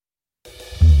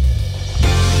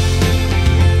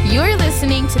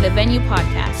listening to the Venue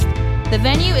podcast. The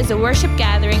Venue is a worship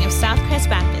gathering of Southcrest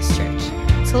Baptist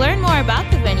Church. To learn more about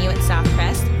the Venue at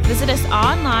Southcrest, visit us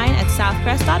online at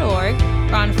southcrest.org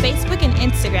or on Facebook and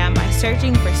Instagram by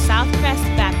searching for Southcrest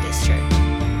Baptist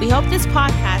Church. We hope this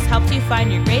podcast helps you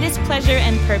find your greatest pleasure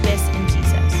and purpose in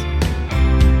Jesus.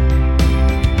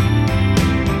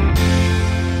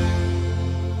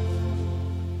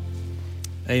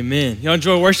 Amen. Y'all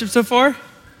enjoy worship so far?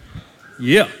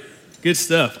 Yeah, good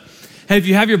stuff. Hey, if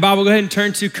you have your Bible, go ahead and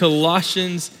turn to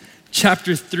Colossians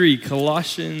chapter 3.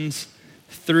 Colossians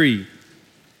 3.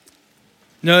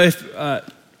 Now, if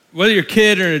whether you're a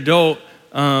kid or an adult,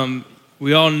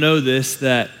 we all know this,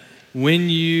 that when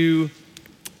you,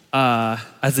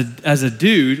 as a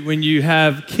dude, when you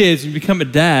have kids and you become a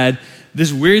dad,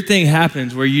 this weird thing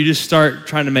happens where you just start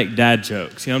trying to make dad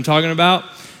jokes. You know what I'm talking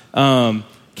about?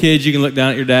 Kids, you can look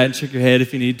down at your dad and shake your head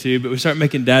if you need to, but we start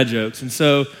making dad jokes. And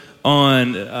so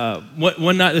on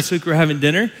one night this week, we were having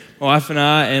dinner, my wife and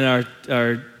I and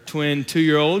our twin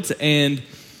 2-year-olds, and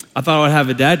I thought I would have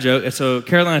a dad joke. And so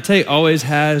Carolina Tate always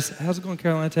has, how's it going,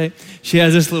 Carolina Tate? She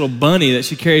has this little bunny that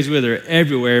she carries with her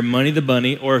everywhere, Money the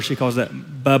Bunny, or she calls that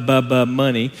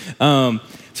money. So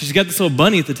she's got this little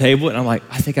bunny at the table, and I'm like,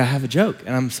 I think I have a joke.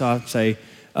 And so I say,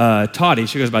 Toddy,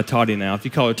 she goes by Toddy now. If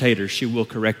you call her Tater, she will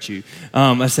correct you.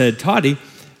 I said, Toddy,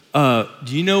 do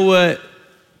you know what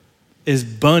is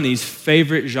Bunny's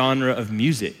favorite genre of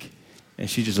music? And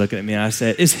she just looked at me and I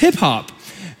said, it's hip hop.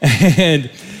 And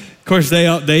of course they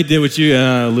did what you,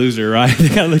 loser, right? They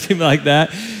kind of looked at me like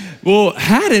that. Well,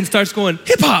 Haddon starts going,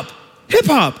 hip hop.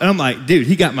 And I'm like, dude,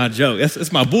 he got my joke.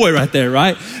 That's my boy right there,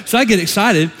 right? So I get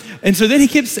excited. And so then he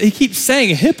keeps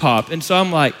saying hip hop. And so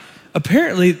I'm like,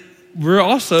 apparently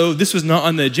this was not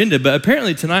on the agenda, but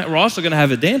apparently tonight we're also going to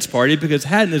have a dance party because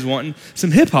Haddon is wanting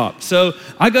some hip hop. So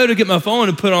I go to get my phone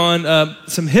and put on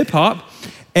some hip hop.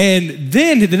 And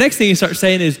then the next thing he starts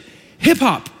saying is, hip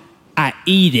hop, I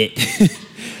eat it.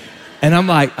 And I'm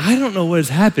like, I don't know what is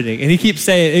happening. And he keeps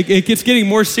saying, it keeps getting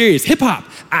more serious. Hip hop,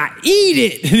 I eat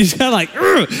it. And he's kind of like,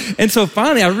 ugh. And so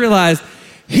finally I realized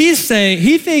he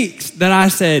thinks that I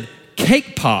said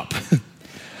cake pop.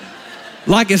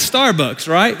 Like at Starbucks,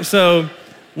 right? So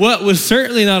what was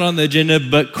certainly not on the agenda,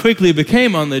 but quickly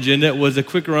became on the agenda, was a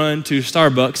quick run to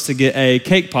Starbucks to get a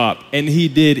cake pop. And he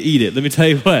did eat it. Let me tell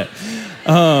you what.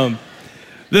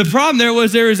 The problem there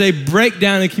was a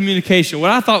breakdown in communication.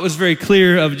 What I thought was very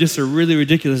clear of just a really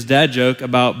ridiculous dad joke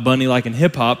about Bunny liking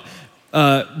hip hop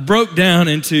broke down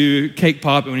into cake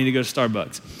pop and we need to go to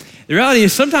Starbucks. The reality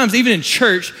is sometimes even in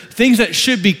church, things that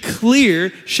should be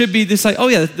clear, should be this like, oh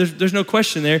yeah, there's no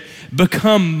question there,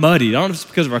 become muddied. I don't know if it's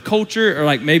because of our culture or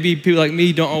like maybe people like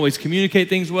me don't always communicate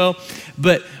things well,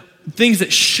 but things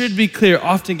that should be clear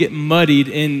often get muddied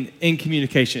in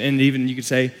communication and even you could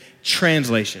say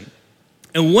translation.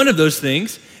 And one of those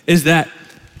things is that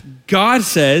God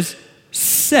says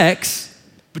sex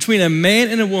between a man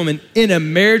and a woman in a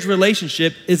marriage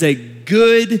relationship is a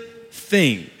good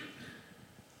thing.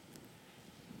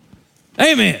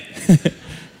 Amen.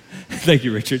 Thank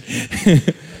you, Richard.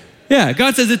 Yeah,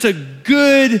 God says it's a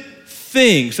good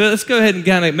thing. So let's go ahead and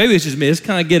kind of, maybe it's just me, let's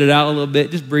kind of get it out a little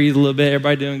bit, just breathe a little bit.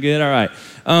 Everybody doing good? All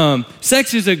right.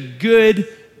 Sex is a good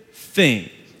thing.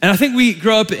 And I think we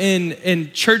grow up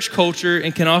in church culture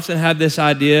and can often have this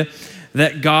idea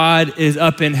that God is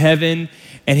up in heaven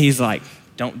and he's like,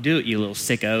 don't do it, you little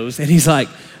sickos. And he's like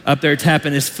up there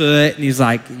tapping his foot and he's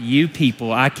like, you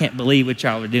people, I can't believe what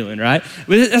y'all are doing, right?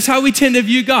 But that's how we tend to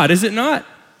view God, is it not?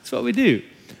 That's what we do.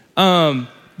 But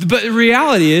the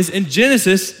reality is in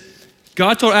Genesis,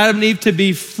 God told Adam and Eve to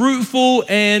be fruitful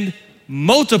and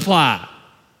multiply.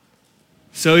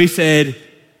 So he said,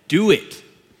 do it.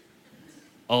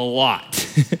 A lot.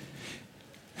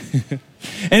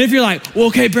 And if you're like, well,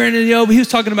 okay, Brandon, but he was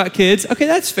talking about kids. Okay,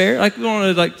 that's fair. Like, we don't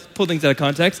want to like pull things out of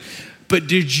context. But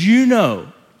did you know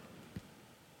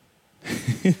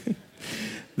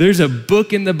there's a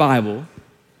book in the Bible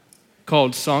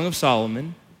called Song of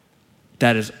Solomon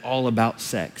that is all about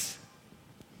sex?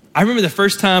 I remember the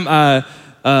first time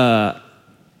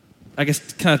I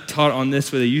guess kind of taught on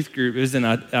this with a youth group. It was in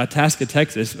Itasca,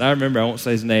 Texas. And I remember, I won't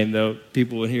say his name though.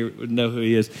 People in here would know who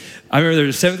he is. I remember there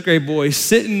was a 7th grade boy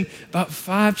sitting about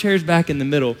 5 chairs back in the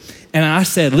middle. And I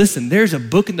said, listen, there's a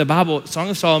book in the Bible, Song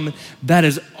of Solomon, that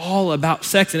is all about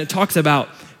sex. And it talks about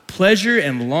pleasure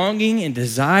and longing and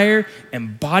desire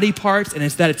and body parts, and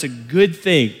it's that it's a good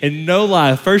thing. And no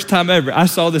lie, first time ever, I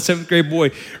saw the 7th grade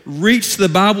boy reach the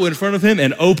Bible in front of him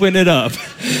and open it up.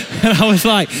 And I was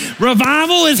like,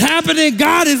 revival is happening,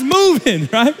 God is moving,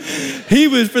 right? He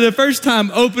was, for the first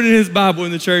time, opening his Bible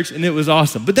in the church, and it was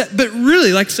awesome. But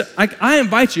really, I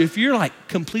invite you, if you're like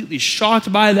completely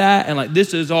shocked by that and like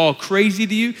this is all crazy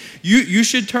to you, you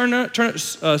should turn up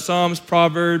Psalms,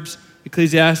 Proverbs,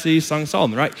 Ecclesiastes, Song of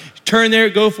Solomon, right? Turn there,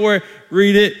 go for it,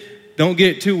 read it. Don't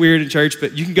get too weird in church,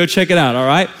 but you can go check it out, all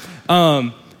right?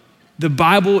 The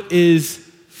Bible is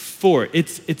for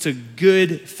it. It's a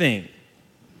good thing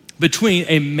between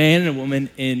a man and a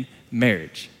woman in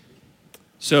marriage.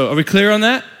 So are we clear on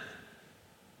that?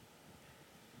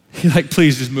 You're like,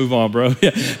 please just move on, bro. Yeah,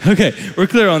 okay, we're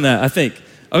clear on that, I think.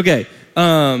 Okay,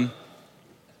 by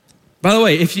the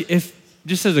way, if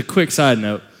just as a quick side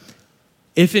note,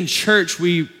 if in church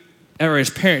or as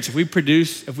parents,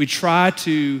 if we try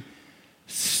to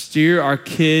steer our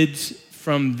kids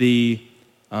from the,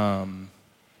 I don't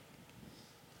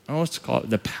know what to call it,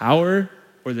 the power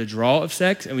or the draw of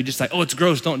sex, and we just like, oh, it's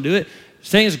gross, don't do it.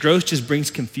 Saying it's gross just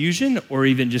brings confusion or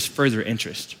even just further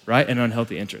interest, right? An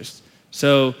unhealthy interest.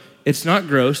 So it's not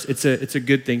gross, it's a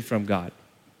good thing from God.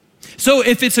 So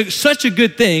if it's such a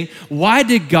good thing, why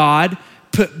did God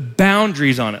put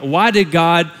boundaries on it? Why did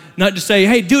God not just say,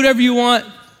 hey, do whatever you want,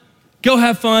 go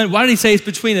have fun? Why did he say it's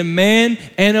between a man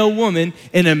and a woman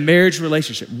in a marriage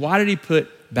relationship? Why did he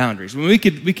put boundaries? We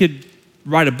could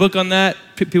write a book on that.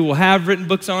 People have written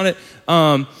books on it.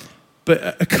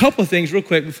 But a couple of things real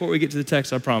quick before we get to the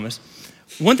text, I promise.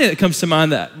 One thing that comes to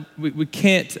mind that we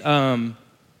can't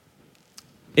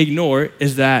ignore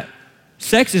is that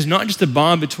sex is not just a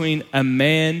bond between a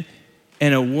man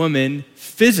and a woman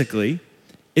physically.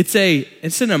 It's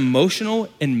an emotional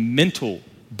and mental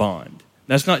bond.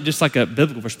 That's not just like a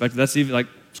biblical perspective. That's even like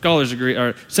scholars agree,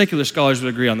 or secular scholars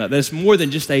would agree on that. That it's more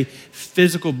than just a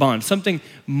physical bond. Something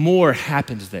more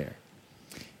happens there.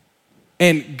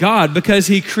 And God, because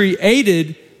he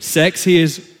created sex, he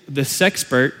is the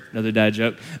sexpert, another dad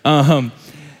joke. But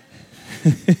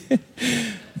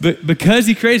because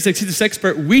he created sex, he's the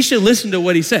sexpert, we should listen to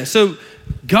what he says. So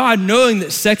God, knowing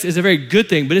that sex is a very good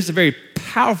thing, but it's a very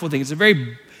powerful thing, it's a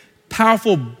very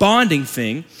powerful bonding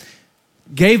thing,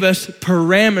 gave us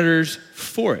parameters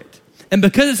for it. And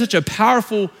because it's such a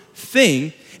powerful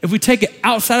thing, if we take it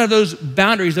outside of those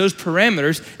boundaries, those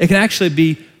parameters, it can actually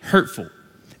be hurtful.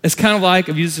 It's kind of like,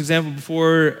 I've used this example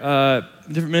before,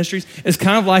 different ministries, it's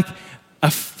kind of like a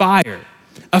fire.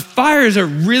 A fire is a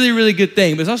really, really good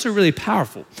thing, but it's also really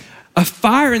powerful. A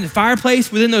fire in the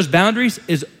fireplace within those boundaries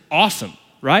is awesome,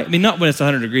 right? I mean, not when it's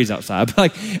 100 degrees outside, but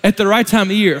like at the right time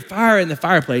of year, a fire in the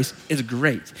fireplace is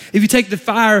great. If you take the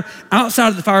fire outside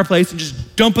of the fireplace and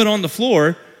just dump it on the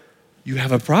floor, you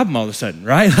have a problem all of a sudden,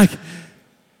 right? Like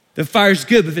the fire's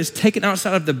good, but if it's taken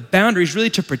outside of the boundaries really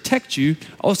to protect you,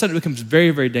 all of a sudden it becomes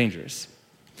very, very dangerous.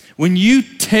 When you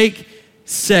take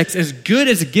sex, as good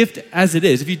as a gift as it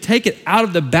is, if you take it out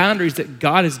of the boundaries that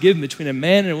God has given between a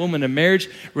man and a woman in a marriage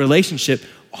relationship,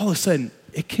 all of a sudden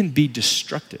it can be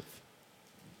destructive.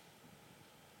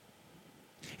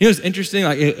 You know, it's interesting,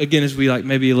 like, again, as we like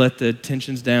maybe let the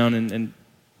tensions down and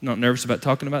not nervous about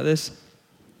talking about this,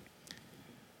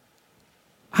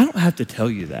 I don't have to tell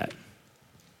you that.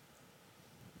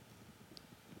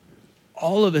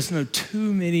 All of us know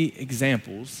too many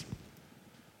examples,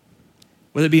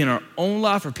 whether it be in our own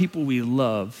life or people we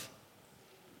love,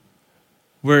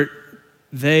 where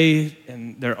they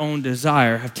and their own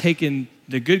desire have taken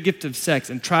the good gift of sex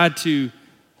and tried to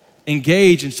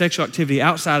engage in sexual activity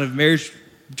outside of marriage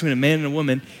between a man and a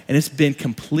woman, and it's been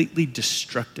completely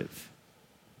destructive.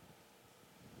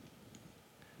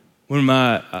 One of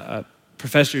my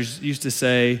professors used to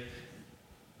say,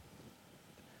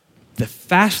 the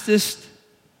fastest,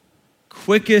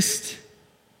 quickest,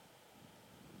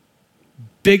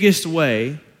 biggest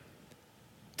way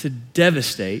to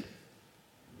devastate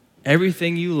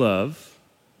everything you love,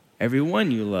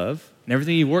 everyone you love, and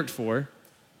everything you worked for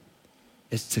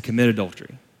is to commit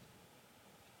adultery.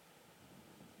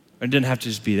 It doesn't have to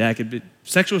just be that. It could be,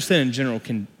 sexual sin in general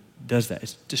does that.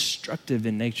 It's destructive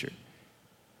in nature.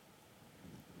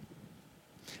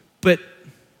 But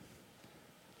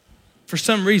for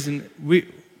some reason, we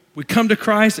come to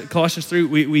Christ at Colossians 3,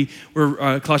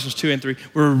 we're Colossians 2 and 3.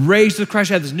 We're raised with Christ,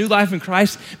 we have this new life in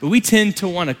Christ, but we tend to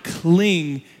want to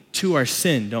cling to our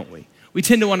sin, don't we? We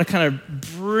tend to want to kind of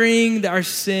bring our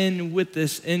sin with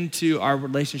us into our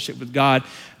relationship with God,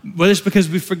 whether it's because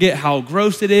we forget how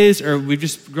gross it is or we've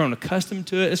just grown accustomed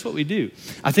to it. It's what we do.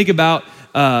 I think about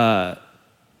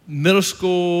middle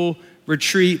school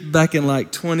retreat back in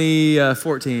like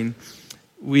 2014,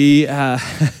 we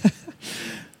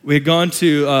we had gone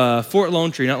to Fort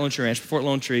Lone Tree, not Lone Tree Ranch, but Fort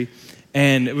Lone Tree,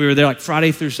 and we were there like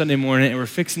Friday through Sunday morning, and we're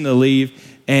fixing to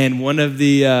leave, and one of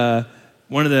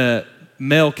the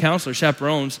male counselor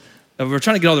chaperones, we were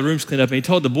trying to get all the rooms cleaned up, and he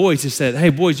told the boys, he said,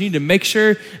 hey, boys, you need to make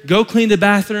sure, go clean the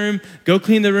bathroom, go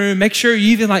clean the room, make sure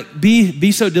you even like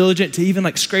be so diligent to even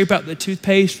like scrape out the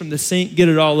toothpaste from the sink, get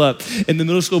it all up. And the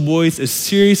middle school boys, as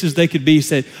serious as they could be,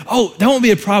 said, oh, that won't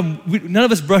be a problem. None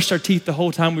of us brushed our teeth the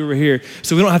whole time we were here,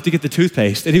 so we don't have to get the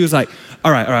toothpaste. And he was like,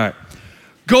 all right,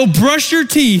 go brush your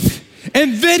teeth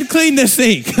and then clean the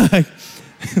sink.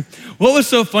 What was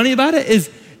so funny about it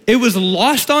is it was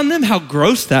lost on them how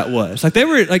gross that was. Like they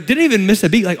were like didn't even miss a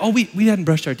beat. Like, oh, we hadn't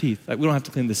brushed our teeth. Like we don't have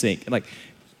to clean the sink. And like,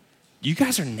 you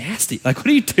guys are nasty. Like, what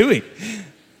are you doing?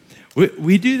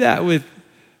 We do that with.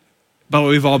 But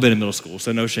we've all been in middle school,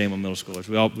 so no shame on middle schoolers.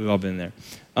 We've all been there.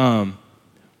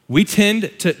 We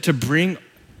tend to bring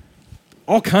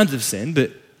all kinds of sin,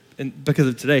 but because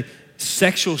of today,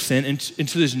 sexual sin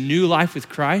into this new life with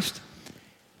Christ,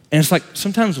 and it's like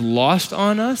sometimes lost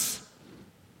on us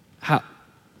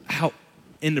how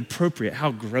inappropriate,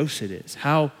 how gross it is,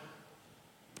 how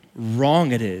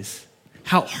wrong it is,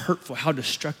 how hurtful, how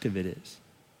destructive it is.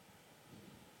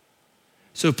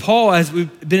 So Paul, as we've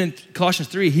been in Colossians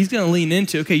 3, he's going to lean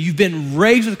into, okay, you've been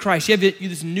raised with Christ. You have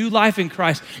this new life in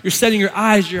Christ. You're setting your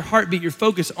eyes, your heartbeat, your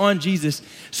focus on Jesus.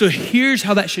 So here's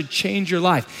how that should change your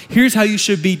life. Here's how you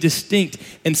should be distinct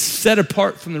and set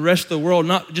apart from the rest of the world,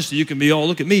 not just so you can be, oh,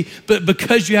 look at me, but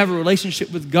because you have a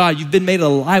relationship with God. You've been made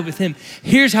alive with him.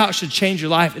 Here's how it should change your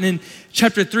life. And in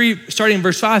chapter 3, starting in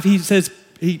verse 5, he says,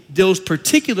 he deals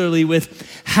particularly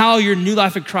with how your new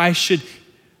life in Christ should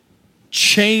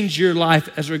change your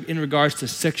life in regards to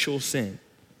sexual sin.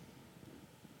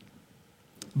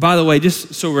 By the way,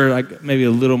 just so we're like maybe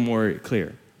a little more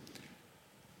clear.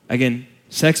 Again,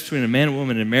 sex between a man and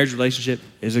woman in a marriage relationship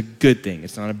is a good thing.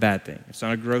 It's not a bad thing. It's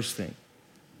not a gross thing.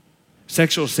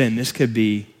 Sexual sin, this could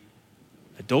be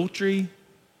adultery,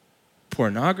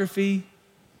 pornography.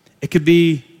 It could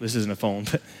be, this isn't a phone,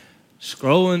 but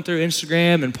scrolling through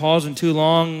Instagram and pausing too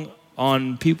long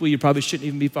on people you probably shouldn't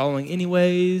even be following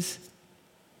anyways.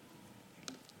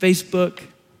 Facebook.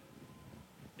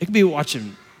 It could be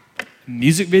watching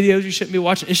music videos you shouldn't be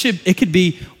watching. It could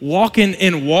be walking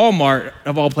in Walmart,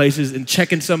 of all places, and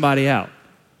checking somebody out.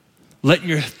 Letting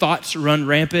your thoughts run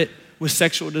rampant with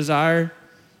sexual desire.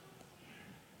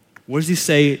 What does he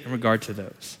say in regard to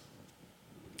those?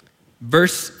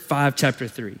 Verse 5, chapter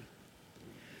 3.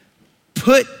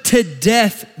 Put to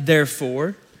death,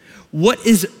 therefore, what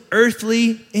is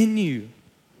earthly in you.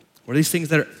 What are these things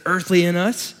that are earthly in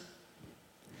us?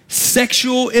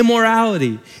 Sexual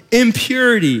immorality,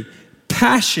 impurity,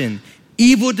 passion,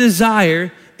 evil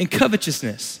desire, and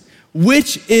covetousness,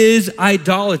 which is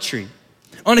idolatry.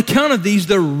 On account of these,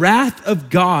 the wrath of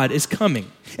God is coming.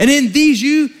 And in these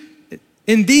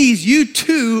you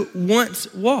too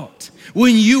once walked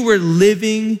when you were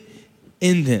living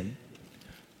in them.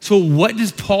 So what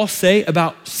does Paul say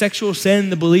about sexual sin in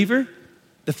the believer?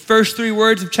 The first three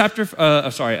words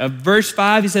of verse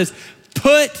 5, he says,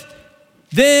 put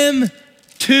them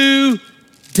to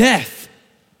death.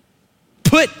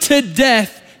 Put to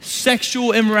death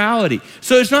sexual immorality.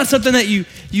 So it's not something that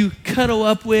you cuddle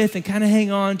up with and kind of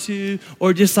hang on to,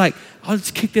 or just like, I'll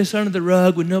just kick this under the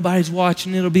rug when nobody's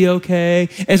watching, it'll be okay.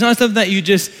 It's not something that you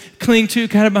just cling to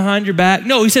kind of behind your back.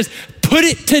 No, he says, put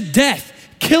it to death,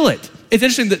 kill it. It's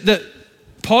interesting that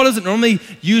Paul doesn't normally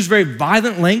use very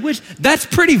violent language. That's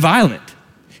pretty violent.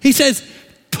 He says,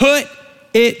 put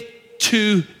it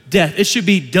to death. It should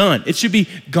be done. It should be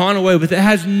gone away with. It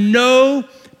has no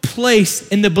place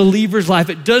in the believer's life.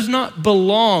 It does not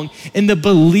belong in the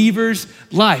believer's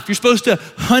life. You're supposed to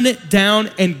hunt it down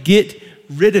and get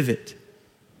rid of it.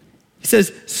 He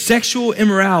says sexual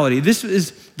immorality. This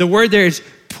is, the word there is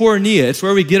porneia. It's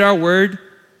where we get our word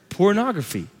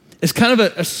pornography. It's kind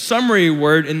of a summary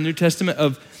word in the New Testament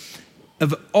of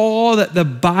all that the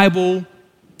Bible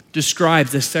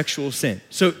describes as sexual sin.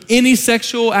 So any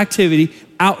sexual activity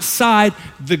outside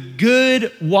the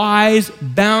good, wise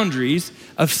boundaries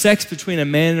of sex between a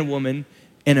man and a woman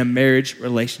in a marriage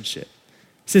relationship.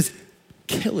 It says,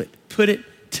 kill it, put it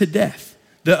to death.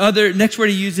 The other next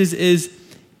word he uses is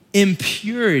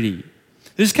impurity.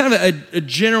 This is kind of a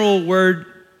general word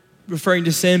referring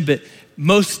to sin, but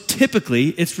most typically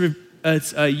it's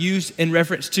used in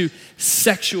reference to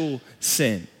sexual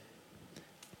sin.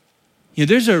 You know,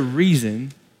 there's a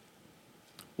reason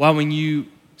why when you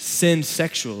sin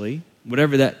sexually,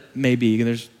 whatever that may be, and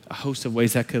there's a host of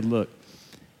ways that could look,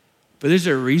 but there's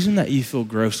a reason that you feel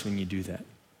gross when you do that.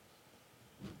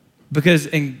 Because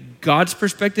in God's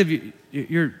perspective,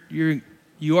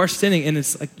 you are sinning, and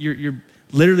it's like you're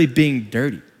literally being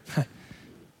dirty.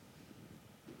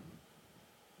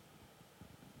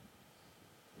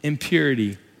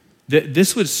 Impurity.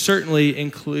 This would certainly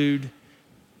include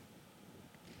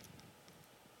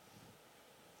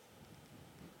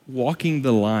walking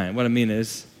the line. What I mean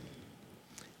is,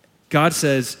 God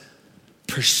says,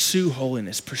 pursue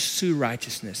holiness, pursue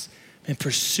righteousness, and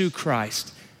pursue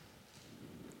Christ.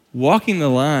 Walking the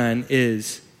line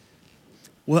is,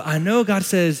 well, I know God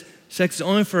says sex is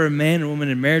only for a man and woman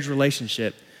in a marriage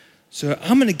relationship, so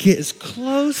I'm going to get as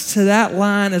close to that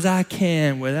line as I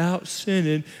can without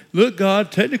sinning. Look,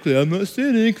 God, technically I'm not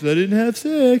sinning because I didn't have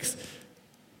sex.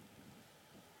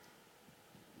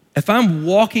 If I'm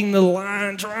walking the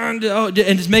line trying to, and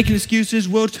just making excuses,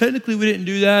 well, technically we didn't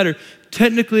do that, or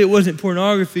technically it wasn't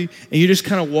pornography, and you're just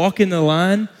kind of walking the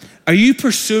line, are you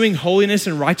pursuing holiness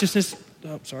and righteousness?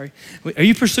 Oh, sorry. Are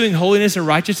you pursuing holiness and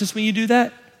righteousness when you do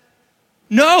that?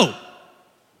 No.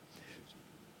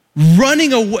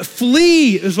 Running away,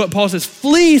 flee is what Paul says.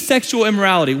 Flee sexual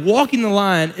immorality. Walking the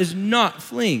line is not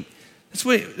fleeing. That's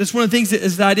one of the things that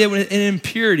is the idea when in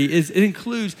impurity is it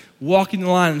includes walking the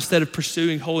line instead of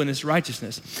pursuing holiness,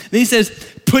 righteousness. Then he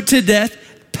says, put to death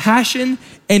passion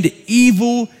and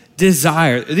evil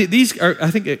desire. These are, I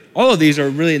think all of these are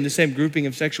really in the same grouping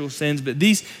of sexual sins, but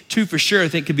these two for sure I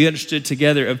think could be understood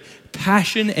together of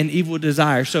passion and evil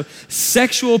desire. So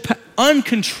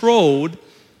uncontrolled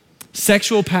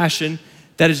sexual passion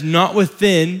that is not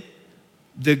within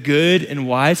the good and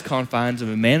wise confines of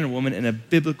a man and woman in a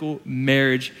biblical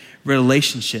marriage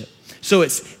relationship. So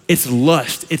it's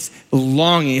lust, it's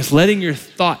longing, it's letting your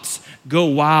thoughts go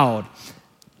wild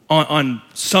on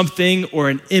something or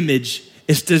an image.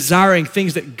 It's desiring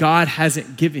things that God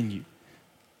hasn't given you.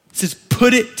 It says,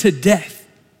 put it to death.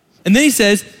 And then he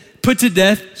says, put to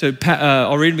death, so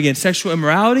I'll read them again, sexual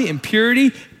immorality,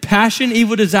 impurity, passion,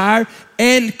 evil desire,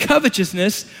 and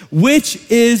covetousness,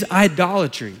 which is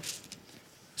idolatry.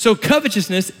 So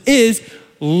covetousness is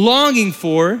longing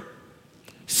for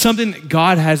something that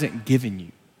God hasn't given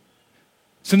you.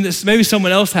 Something that maybe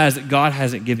someone else has that God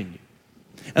hasn't given you.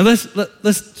 And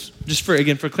let's just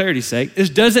for clarity's sake, this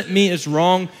doesn't mean it's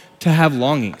wrong to have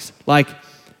longings. Like,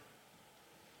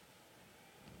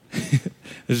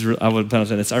 I would pronounce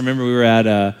this. I remember we were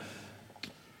at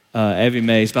Evie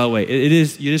Mays. By the way, you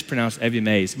just pronounce Evie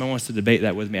Mays. Someone wants to debate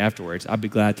that with me afterwards, I'd be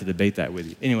glad to debate that with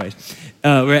you. Anyways,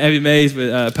 we're at Evie Mays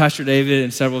with Pastor David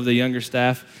and several of the younger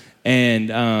staff,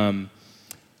 and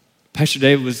Pastor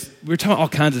David we were talking about all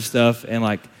kinds of stuff, and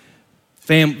like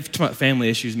talking about family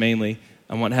issues mainly.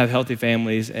 I want to have healthy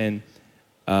families, and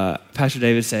Pastor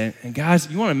David said, and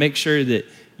guys, you want to make sure that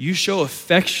you show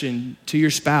affection to your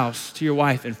spouse, to your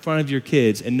wife, in front of your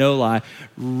kids, and no lie.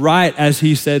 Right as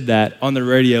he said that on the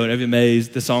radio, and every Mays,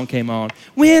 the song came on.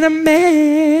 When a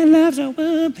man loves a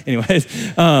woman.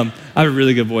 Anyways, I have a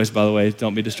really good voice, by the way.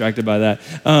 Don't be distracted by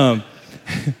that.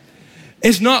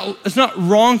 It's not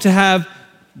wrong to have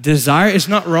desire. It's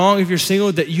not wrong if you're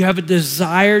single that you have a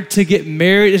desire to get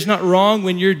married. It's not wrong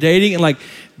when you're dating and like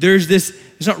there's this.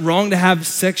 It's not wrong to have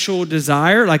sexual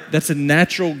desire. Like that's a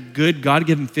natural, good,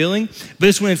 God-given feeling. But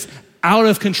it's when it's out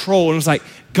of control and it's like,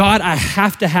 God, I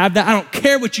have to have that. I don't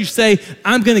care what you say.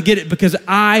 I'm going to get it because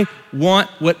I want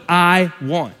what I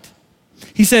want.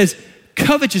 He says,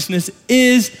 covetousness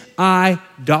is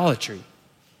idolatry.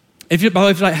 By the way,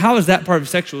 if you're like, how is that part of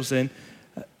sexual sin?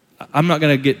 I'm not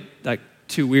going to get like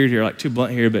too weird here, like too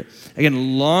blunt here, but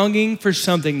again, longing for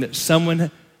something that someone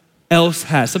else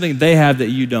has, something they have that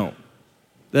you don't.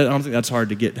 I don't think that's hard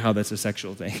to get how that's a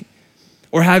sexual thing.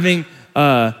 Or having,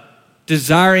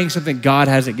 desiring something God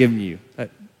hasn't given you.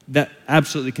 That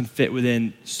absolutely can fit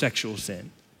within sexual sin.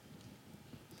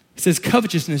 It says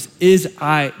covetousness is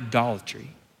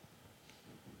idolatry.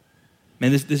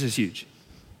 Man, this is huge.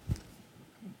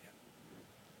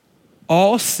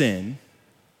 All sin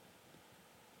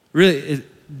really is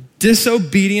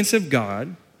disobedience of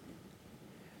God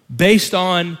based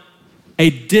on a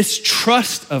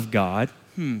distrust of God.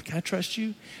 Can I trust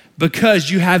you?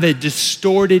 Because you have a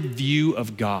distorted view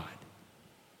of God.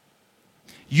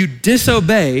 You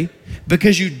disobey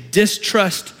because you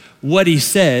distrust what he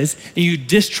says, and you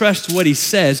distrust what he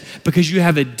says because you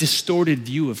have a distorted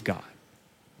view of God.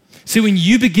 See, when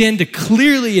you begin to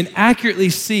clearly and accurately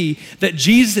see that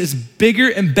Jesus is bigger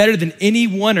and better than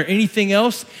anyone or anything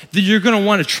else, then you're going to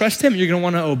want to trust him and you're going to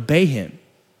want to obey him.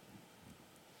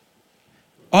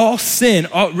 All sin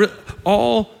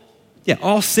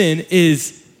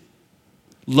is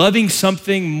loving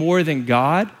something more than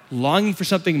God, longing for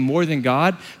something more than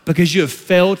God, because you have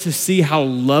failed to see how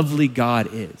lovely God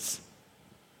is.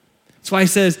 That's why he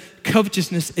says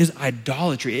covetousness is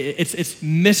idolatry. It's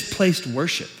misplaced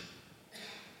worship.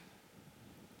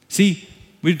 See,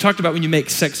 we talked about when you make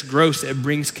sex gross, it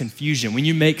brings confusion. When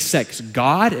you make sex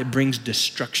God, it brings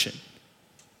destruction.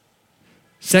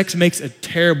 Sex makes a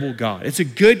terrible God. It's a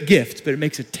good gift, but it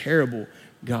makes a terrible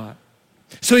God.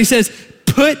 So he says,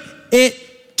 put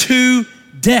it to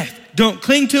death. Don't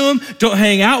cling to him. Don't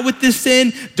hang out with this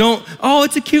sin. Oh,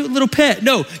 it's a cute little pet.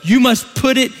 No, you must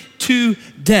put it to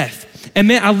death. And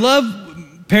man, I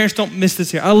love, parents don't miss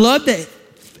this here. I love that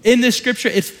in this scripture,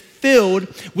 it's filled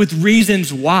with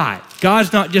reasons why.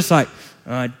 God's not just like,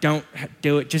 don't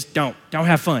do it, just don't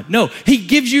have fun. No, he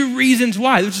gives you reasons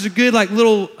why, which is a good like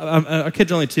little, our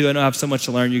kids are only 2. I know I have so much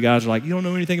to learn. You guys are like, you don't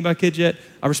know anything about kids yet?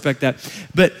 I respect that.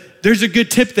 But there's a good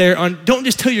tip there on don't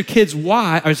just tell your kids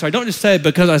why, don't just say it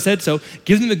because I said so.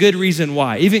 Give them a good reason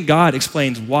why. Even God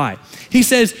explains why. He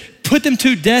says, put them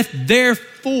to death,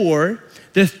 therefore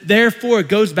it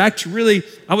goes back to really,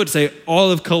 I would say,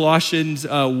 all of Colossians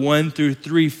 1 through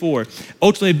 3, 4.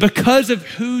 Ultimately, because of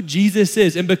who Jesus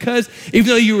is, and because even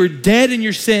though you were dead in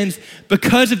your sins,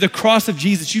 because of the cross of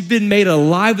Jesus, you've been made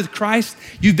alive with Christ.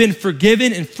 You've been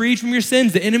forgiven and freed from your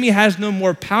sins. The enemy has no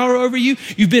more power over you.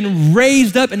 You've been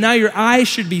raised up, and now your eyes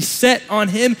should be set on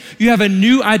him. You have a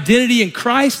new identity in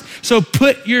Christ. So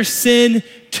put your sin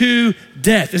to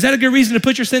death. Is that a good reason to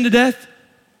put your sin to death?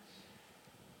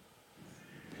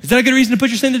 Is that a good reason to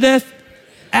put your sin to death?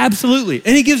 Absolutely.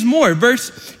 And he gives more.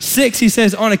 Verse 6, he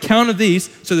says, on account of these,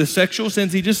 so the sexual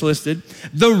sins he just listed,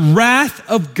 the wrath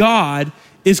of God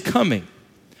is coming.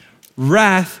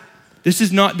 Wrath, this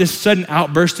is not this sudden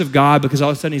outburst of God because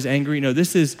all of a sudden he's angry. No,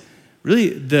 this is really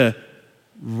the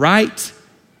right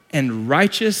and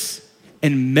righteous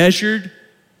and measured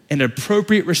and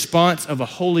appropriate response of a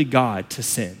holy God to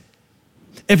sin.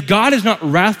 If God is not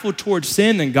wrathful towards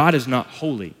sin, then God is not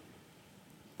holy.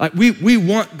 Like we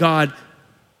want God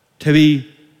to be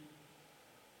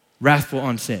wrathful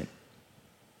on sin.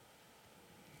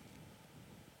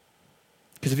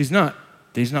 Because if he's not,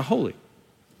 then he's not holy.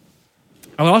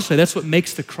 I would also say that's what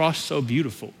makes the cross so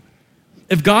beautiful.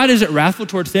 If God isn't wrathful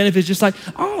towards sin, if it's just like,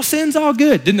 oh, sin's all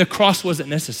good, then the cross wasn't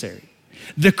necessary.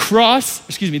 The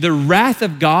wrath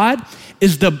of God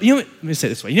is let me say it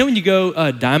this way. You know when you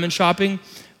go diamond shopping,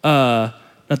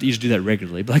 not that you should do that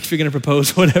regularly, but like if you're gonna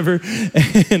propose, whatever,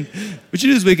 and what you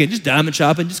do this weekend, just diamond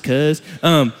shopping, just cause.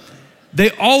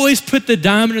 They always put the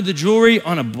diamond or the jewelry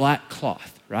on a black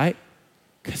cloth, right?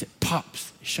 Because it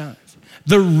pops, it shines.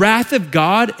 The wrath of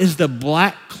God is the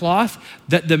black cloth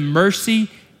that the mercy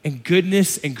and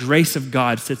goodness and grace of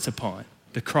God sits upon,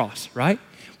 the cross, right?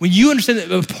 When you understand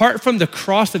that apart from the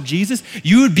cross of Jesus,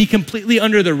 you would be completely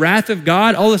under the wrath of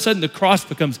God, all of a sudden the cross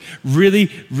becomes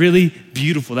really, really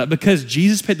beautiful. That because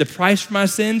Jesus paid the price for my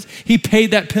sins, he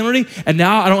paid that penalty, and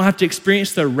now I don't have to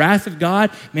experience the wrath of God.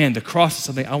 Man, the cross is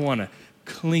something I want to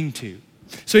cling to.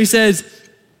 So he says,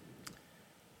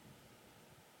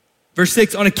 verse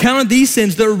 6, on account of these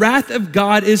sins, the wrath of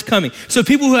God is coming. So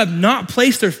people who have not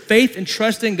placed their faith and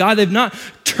trust in God, they've not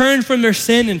turned from their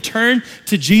sin and turned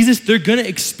to Jesus, they're gonna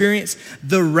experience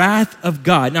the wrath of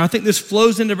God. Now I think this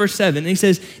flows into verse 7, and he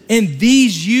says, and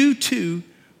these you too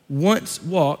once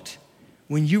walked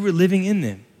when you were living in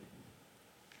them.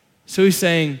 So he's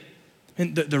saying,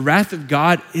 and the wrath of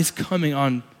God is coming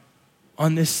on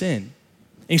this sin.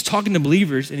 And he's talking to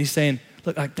believers and he's saying,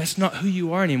 look, like that's not who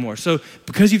you are anymore. So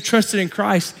because you've trusted in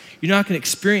Christ, you're not going to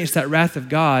experience that wrath of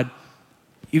God,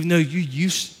 even though you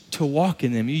used to walk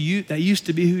in them. That used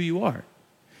to be who you are.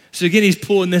 So again, he's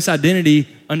pulling this identity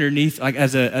underneath, like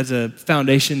as a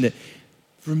foundation that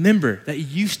remember that it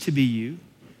used to be you,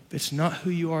 but it's not who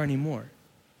you are anymore.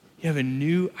 You have a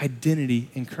new identity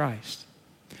in Christ.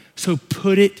 So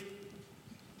put it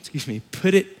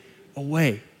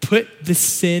away. Put the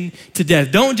sin to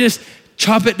death. Don't just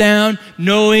chop it down,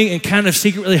 knowing and kind of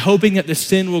secretly hoping that the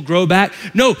sin will grow back.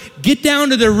 No, get down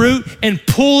to the root and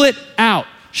pull it out.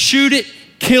 Shoot it,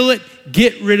 kill it,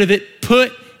 get rid of it,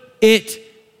 put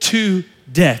it to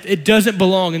death. It doesn't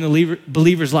belong in the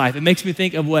believer's life. It makes me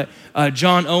think of what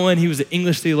John Owen, he was an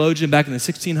English theologian back in the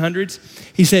 1600s.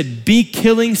 He said, be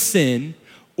killing sin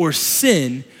or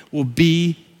sin will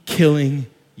be killing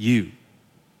you.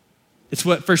 It's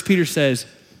what 1 Peter says,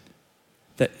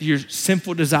 that your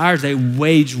sinful desires, they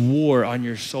wage war on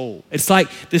your soul. It's like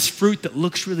this fruit that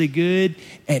looks really good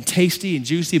and tasty and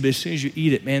juicy, but as soon as you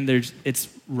eat it, man, it's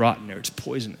rotten or it's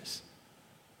poisonous.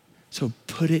 So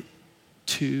put it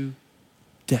to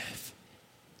death.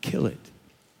 Kill it.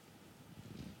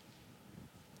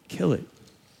 Kill it.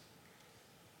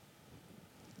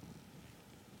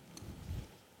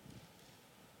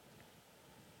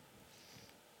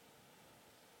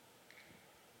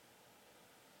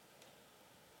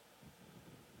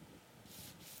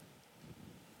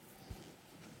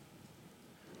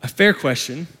 a fair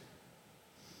question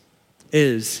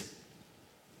is,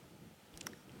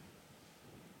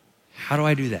 how do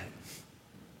I do that?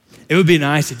 It would be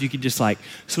nice if you could just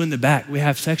so in the back, we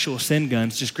have sexual sin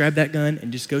guns. Just grab that gun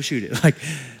and just go shoot it.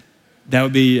 That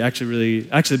would be actually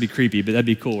it'd be creepy, but that'd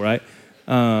be cool, right?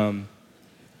 Yeah,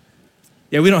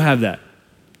 we don't have that.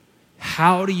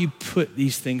 How do you put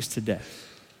these things to death?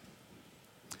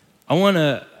 I want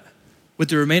to, with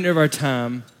the remainder of our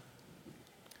time,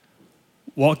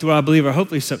 walk through what I believe are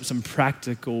hopefully some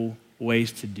practical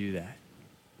ways to do that.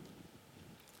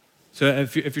 So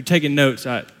if you're taking notes,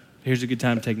 here's a good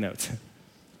time to take notes.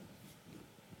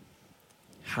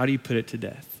 How do you put it to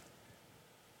death?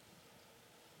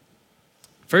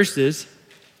 First is,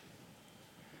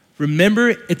 remember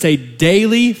it's a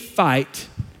daily fight,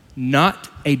 not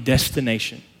a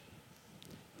destination.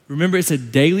 Remember it's a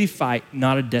daily fight,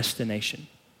 not a destination.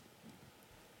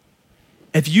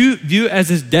 If you view it as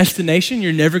this destination,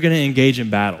 you're never going to engage in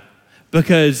battle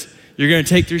because you're going to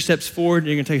take 3 steps forward and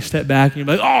you're going to take a step back and you're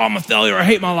like, oh, I'm a failure, I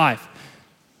hate my life.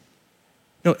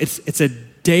 No, it's a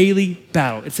daily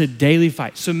battle. It's a daily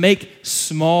fight. So make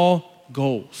small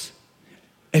goals.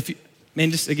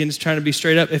 Just trying to be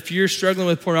straight up. If you're struggling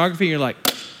with pornography and you're like,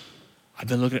 I've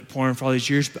been looking at porn for all these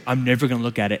years, but I'm never going to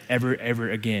look at it ever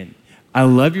again. I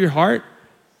love your heart,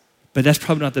 but that's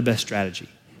probably not the best strategy.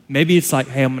 Maybe it's like,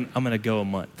 hey, I'm going to go a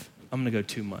month. I'm going to go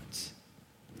 2 months.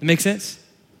 That make sense?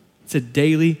 It's a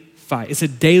daily fight. It's a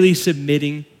daily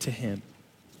submitting to him.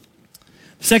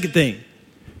 The second thing,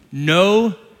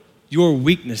 know your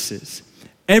weaknesses.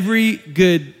 Every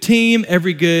good team,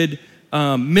 every good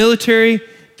military,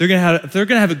 if they're going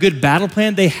to have a good battle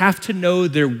plan, they have to know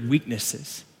their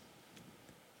weaknesses.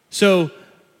 So,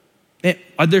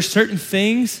 are there certain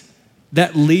things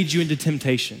that lead you into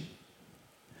temptation?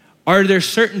 Are there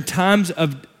certain times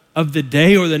of the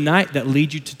day or the night that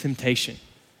lead you to temptation?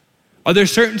 Are there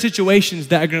certain situations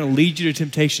that are going to lead you to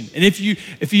temptation? And if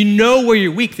you know where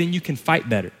you're weak, then you can fight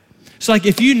better. So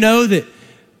if you know that,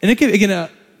 and again,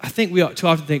 I think we too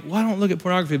often think, well, I don't look at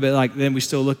pornography, but then we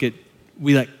still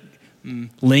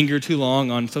linger too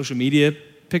long on social media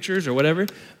pictures or whatever.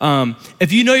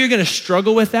 If you know you're going to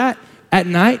struggle with that at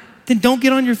night, then don't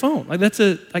get on your phone.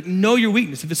 Know your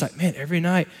weakness. If it's man, every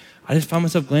night I just find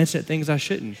myself glancing at things I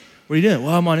shouldn't. What are you doing?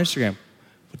 Well, I'm on Instagram.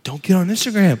 Well, don't get on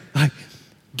Instagram.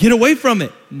 Get away from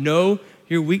it. Know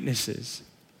your weaknesses.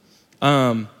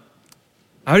 I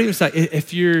would even say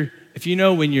if you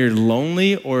know when you're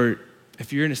lonely or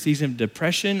if you're in a season of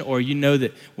depression or you know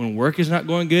that when work is not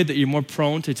going good that you're more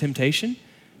prone to temptation,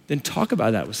 then talk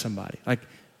about that with somebody.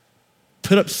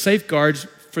 Put up safeguards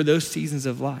for those seasons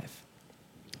of life.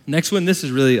 Next one, this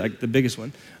is really the biggest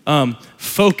one.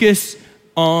 Focus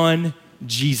on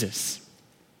Jesus.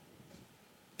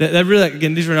 That really,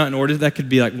 again, these are not in order. That could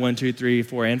be 1, 2, 3,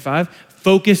 4, and 5.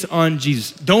 Focus on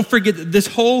Jesus. Don't forget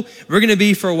that we're going to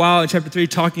be for a while in chapter 3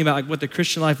 talking about what the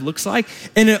Christian life looks like.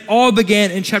 And it all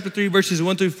began in chapter 3, verses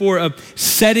 1 through 4 of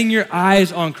setting your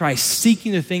eyes on Christ,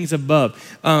 seeking the things above.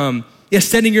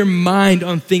 Setting your mind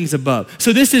on things above.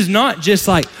 So this is not just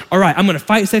all right, I'm going to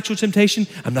fight sexual temptation.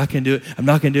 I'm not going to do it. I'm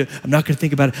not going to do it. I'm not going to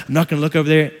think about it. I'm not going to look over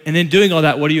there. And then doing all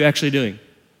that, what are you actually doing?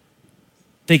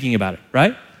 Thinking about it,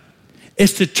 right?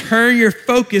 It's to turn your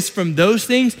focus from those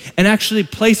things and actually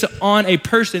place it on a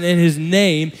person, and his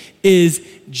name is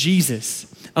Jesus.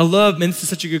 This is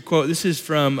such a good quote. This is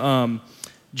from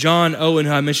John Owen,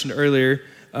 who I mentioned earlier.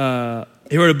 He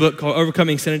wrote a book called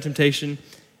Overcoming Sin and Temptation.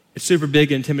 It's super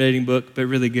big and intimidating book, but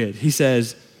really good. He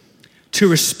says, to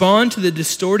respond to the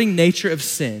distorting nature of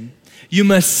sin, you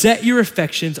must set your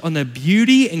affections on the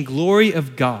beauty and glory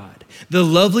of God, the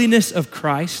loveliness of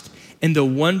Christ, and the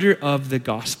wonder of the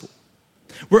gospel.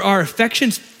 Were our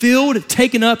affections filled,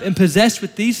 taken up, and possessed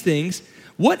with these things,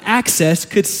 what access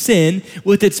could sin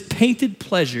with its painted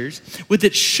pleasures, with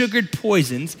its sugared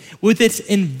poisons, with its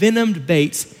envenomed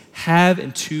baits have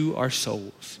into our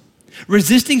souls?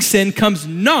 Resisting sin comes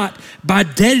not by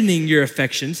deadening your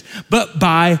affections, but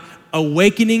by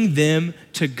awakening them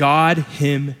to God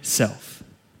himself.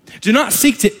 Do not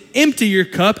seek to empty your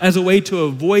cup as a way to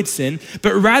avoid sin,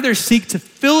 but rather seek to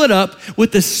fill it up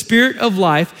with the Spirit of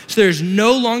life so there's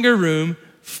no longer room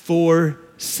for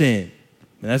sin.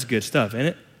 Now, that's good stuff, isn't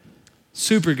it?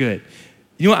 Super good.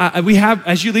 You know, we have,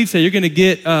 as you leave today, you're going to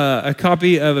get a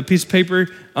copy of a piece of paper.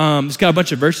 It's got a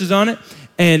bunch of verses on it.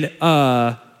 And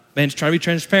just trying to be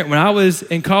transparent. When I was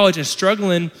in college and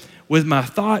struggling with my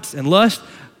thoughts and lust,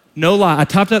 no lie, I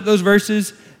typed up those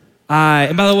verses.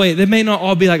 And by the way, they may not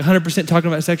all be 100% talking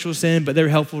about sexual sin, but they're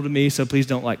helpful to me, so please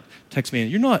don't text me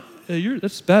and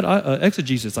that's bad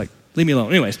exegesis, leave me alone.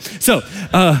 Anyways, so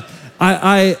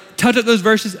I typed up those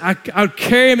verses. I would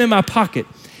carry them in my pocket.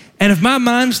 And if my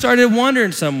mind started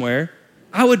wandering somewhere,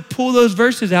 I would pull those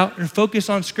verses out and focus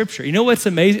on scripture. You know what's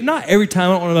amazing? Not every time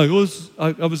I don't want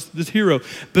to I was this hero,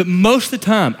 but most of the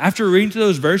time after reading through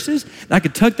those verses, I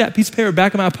could tuck that piece of paper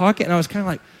back in my pocket and I was kind of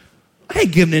like, I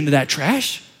ain't giving into that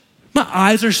trash. My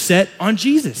eyes are set on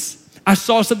Jesus. I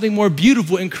saw something more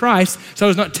beautiful in Christ, so I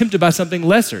was not tempted by something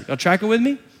lesser. Y'all tracking with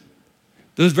me?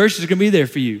 Those verses are gonna be there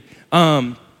for you.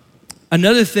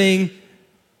 Another thing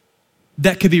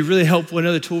that could be really helpful,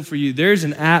 another tool for you, there's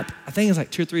an app, I think it's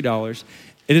like $2 or $3.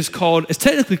 It's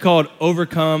technically called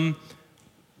Overcome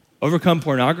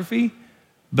Pornography,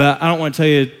 but I don't want to tell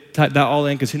you to type that all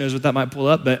in because who knows what that might pull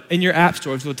up. But in your app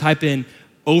store, if you'll type in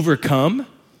Overcome,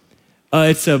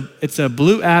 it's a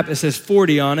blue app. It says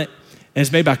 40 on it, and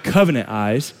it's made by Covenant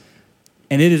Eyes,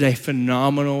 and it is a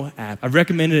phenomenal app. I've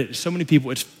recommended it to so many people.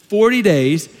 It's 40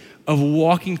 days of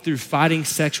walking through fighting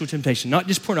sexual temptation, not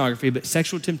just pornography, but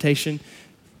sexual temptation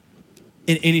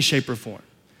in any shape or form.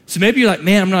 So maybe you're like,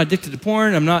 man, I'm not addicted to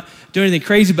porn. I'm not doing anything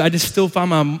crazy, but I just still find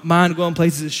my mind going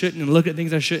places it shouldn't and look at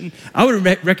things I shouldn't. I would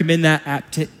recommend that app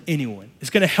to anyone.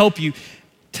 It's gonna help you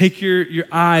take your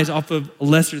eyes off of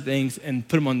lesser things and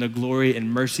put them on the glory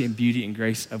and mercy and beauty and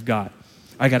grace of God.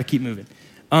 I gotta keep moving.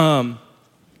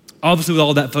 Obviously with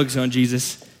all that focus on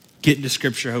Jesus, get into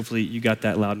scripture. Hopefully you got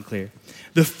that loud and clear.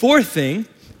 The fourth thing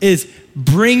is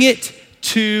bring it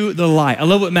to the light. I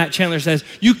love what Matt Chandler says.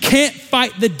 You can't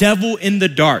fight the devil in the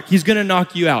dark. He's gonna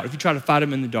knock you out if you try to fight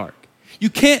him in the dark. You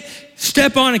can't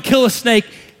step on and kill a snake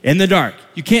in the dark.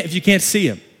 You can't if you can't see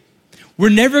him. We're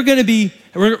never gonna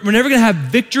have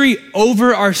victory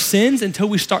over our sins until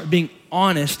we start being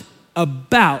honest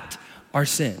about our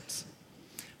sins.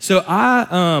 So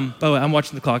by the way, I'm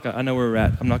watching the clock. I know where we're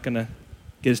at. I'm not gonna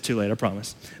get us too late, I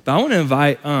promise. But I wanna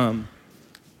invite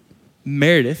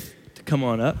Meredith to come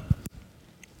on up.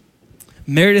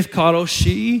 Meredith Cottle,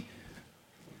 she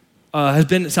has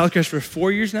been at Southcrest for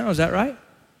 4 years now, is that right?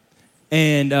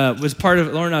 And was part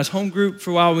of Lauren and I's home group for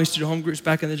a while. We used to do home groups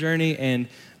back in the journey. And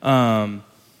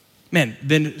man,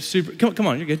 been super, come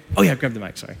on, you're good. Oh yeah, grab the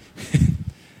mic, sorry.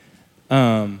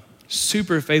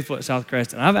 Super faithful at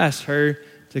Southcrest. And I've asked her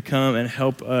to come and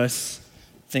help us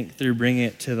think through bringing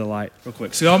it to the light real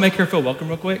quick. So y'all make her feel welcome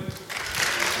real quick.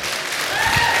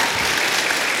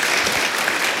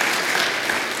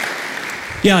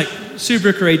 Yeah, like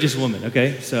super courageous woman,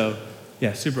 okay? So,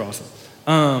 yeah, super awesome.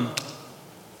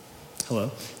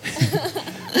 Hello.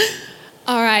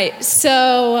 All right,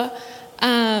 so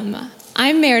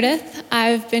I'm Meredith.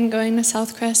 I've been going to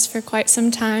Southcrest for quite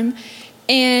some time.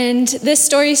 And this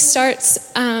story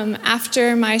starts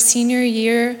after my senior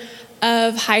year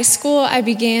of high school. I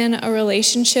began a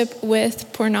relationship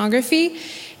with pornography.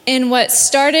 And what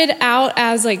started out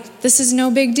as like, this is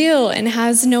no big deal and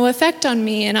has no effect on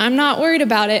me and I'm not worried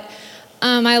about it,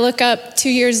 I look up 2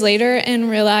 years later and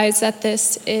realize that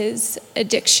this is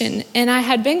addiction. And I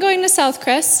had been going to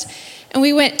Southcrest and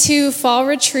we went to fall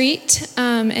retreat.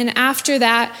 And after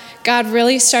that, God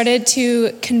really started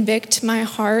to convict my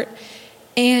heart.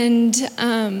 And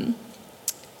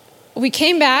we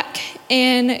came back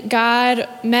and God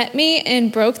met me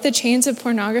and broke the chains of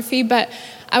pornography, but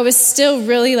I was still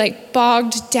really like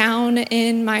bogged down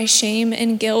in my shame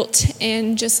and guilt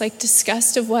and just like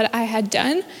disgust of what I had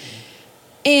done.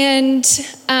 And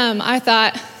I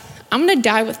thought, I'm gonna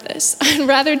die with this. I'd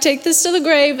rather take this to the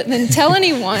grave than tell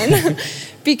anyone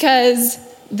because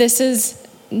this is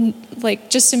like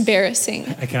just embarrassing.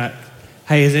 Hey,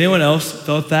 has anyone else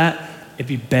felt that? It'd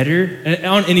be better, and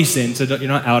on any sin, so you're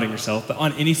not outing yourself, but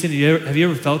on any sin, have you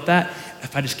ever felt that?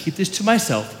 If I just keep this to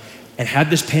myself and have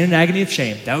this pain and agony of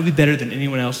shame, that would be better than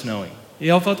anyone else knowing.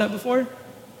 Y'all felt that before?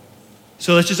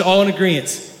 So let's just all in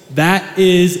agreement. That's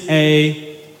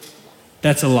a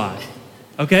lie.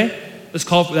 Okay? Let's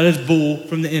call for that is bull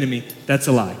from the enemy. That's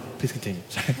a lie. Please continue.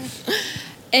 Sorry.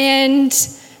 And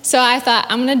so I thought,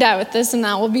 I'm gonna die with this and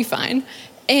that will be fine.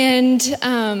 And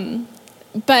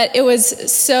but it was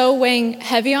so weighing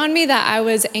heavy on me that I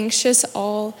was anxious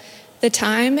all the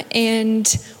time. And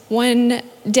one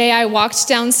day I walked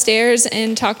downstairs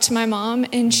and talked to my mom,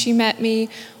 and she met me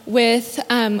with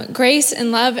grace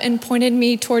and love and pointed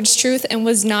me towards truth and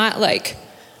was not like,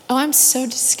 oh, I'm so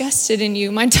disgusted in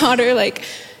you. My daughter, like,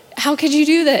 how could you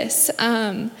do this?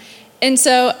 And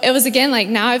so it was again like,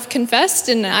 now I've confessed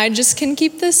and I just can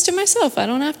keep this to myself. I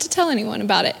don't have to tell anyone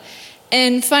about it.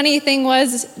 And funny thing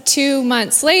was, 2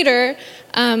 months later,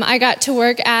 I got to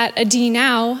work at a D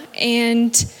Now,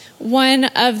 and one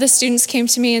of the students came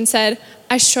to me and said,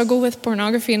 I struggle with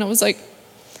pornography. And I was like,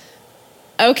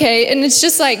 okay. And it's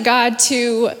just like God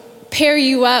to pair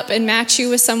you up and match you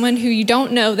with someone who you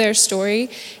don't know their story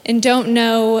and don't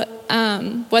know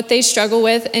what they struggle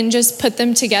with, and just put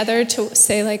them together to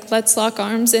say, like, let's lock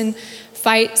arms and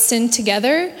fight sin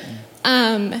together.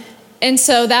 And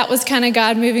so that was kind of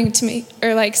God moving to me,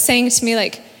 or like saying to me,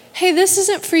 like, hey, this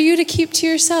isn't for you to keep to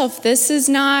yourself. This is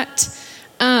not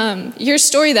your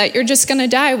story that you're just going to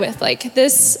die with. Like,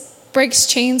 this breaks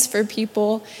chains for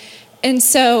people. And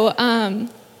so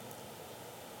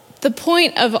the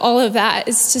point of all of that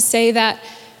is to say that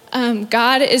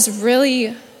God is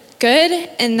really good,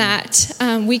 and that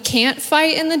we can't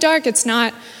fight in the dark. It's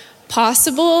not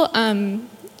possible.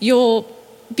 You'll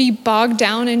be bogged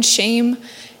down in shame,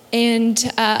 and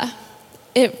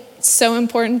it's so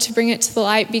important to bring it to the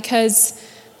light, because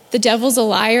the devil's a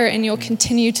liar, and you'll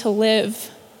continue to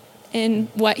live in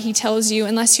what he tells you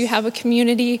unless you have a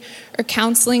community or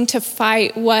counseling to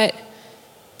fight what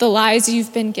the lies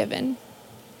you've been given.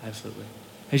 Absolutely.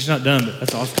 Hey, she's not done, but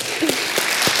that's awesome.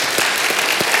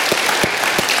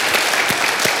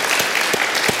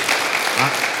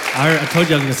 I told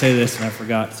you I was going to say this, and I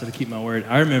forgot, so to keep my word.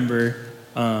 I remember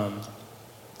I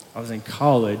was in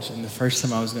college, and the first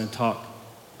time I was going to talk,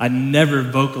 I never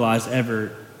vocalized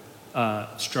ever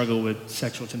struggle with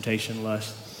sexual temptation,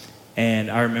 lust.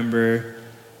 And I remember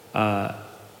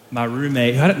my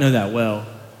roommate, who I didn't know that well,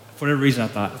 for whatever reason I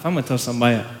thought, if I'm going to tell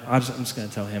somebody, I'm just going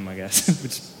to tell him, I guess,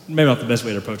 which is maybe not the best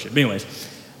way to approach it. But anyways,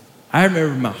 I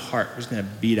remember my heart was going to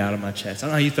beat out of my chest. I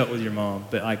don't know how you felt with your mom,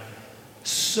 but like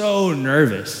so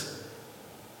nervous.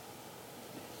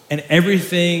 And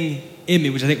everything in me,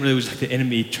 which I think really was like the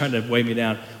enemy trying to weigh me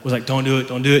down, was like, don't do it,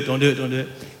 don't do it, don't do it, don't do it.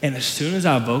 And as soon as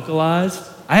I vocalized,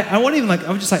 I wasn't even like,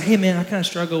 I was just like, hey man, I kind of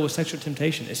struggle with sexual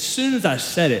temptation. As soon as I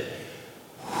said it,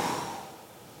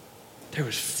 there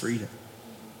was freedom.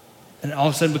 And all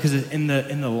of a sudden, because it's in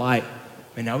the light,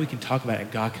 man, now we can talk about it,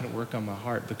 and God can work on my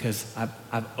heart because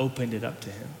I've opened it up to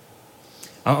him.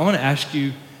 I want to ask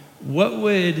you,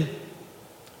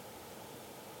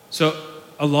 so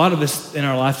a lot of us in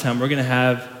our lifetime, we're going to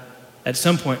have, at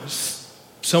some point,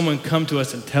 someone come to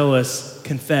us and tell us,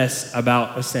 confess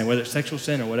about a sin, whether it's sexual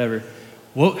sin or whatever.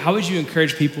 How would you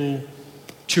encourage people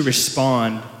to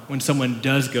respond when someone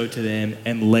does go to them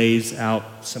and lays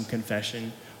out some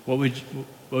confession? What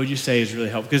would you say is really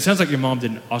helpful? Because it sounds like your mom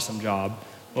did an awesome job.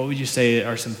 What would you say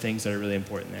are some things that are really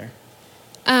important there?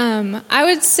 I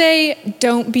would say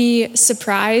don't be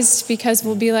surprised, because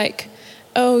we'll be like,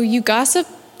 oh, you gossip?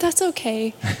 That's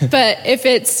okay. But if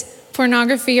it's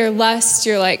pornography or lust,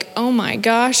 you're like, oh my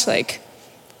gosh, like,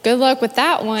 good luck with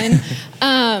that one.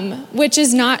 Which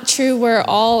is not true. We're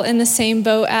all in the same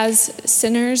boat as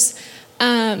sinners.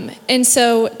 And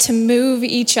so to move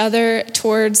each other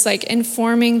towards like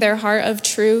informing their heart of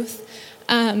truth,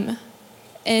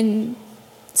 and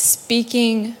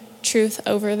speaking truth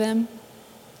over them.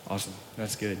 Awesome.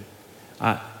 That's good.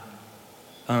 I'm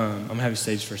going to have you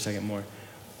stage for a second more.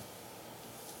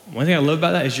 One thing I love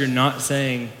about that is you're not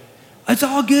saying, it's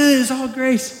all good, it's all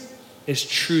grace. It's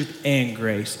truth and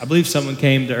grace. I believe someone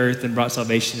came to earth and brought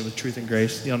salvation with truth and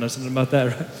grace. Y'all know something about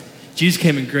that, right? Jesus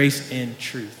came in grace and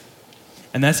truth.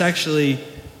 And that's actually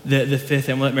the fifth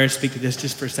thing. I'm going to let Mary speak to this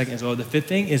just for a second as well. The fifth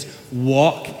thing is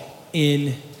walk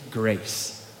in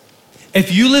grace.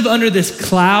 If you live under this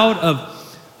cloud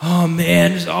of, oh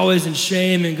man, just always in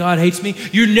shame and God hates me,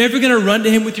 you're never going to run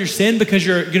to him with your sin because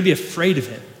you're going to be afraid of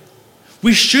him.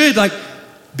 We should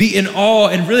be in awe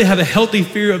and really have a healthy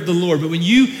fear of the Lord. But when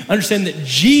you understand that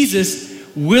Jesus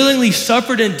willingly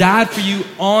suffered and died for you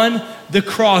on the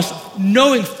cross,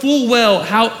 knowing full well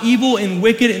how evil and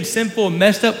wicked and sinful and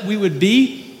messed up we would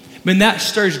be, man, that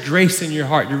stirs grace in your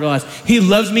heart. You realize he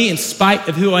loves me in spite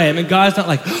of who I am. And God's not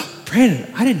like, oh,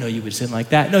 Brandon, I didn't know you would sin like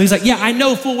that. No, he's like, yeah, I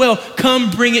know full well.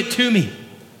 Come bring it to me.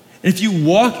 And if you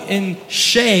walk in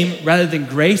shame rather than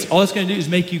grace, all it's going to do is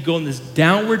make you go in this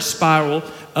downward spiral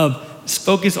of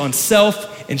focus on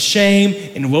self and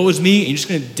shame and woe is me, and you're just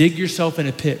going to dig yourself in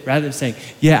a pit rather than saying,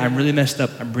 yeah, I'm really messed up.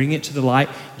 I'm bringing it to the light.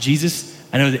 Jesus,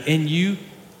 I know that in you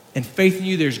and faith in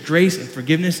you, there's grace and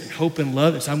forgiveness and hope and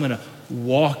love, and so I'm going to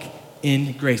walk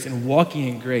in grace. And walking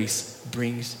in grace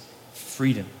brings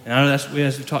freedom. And I know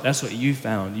as we talked, that's what you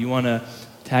found. You want to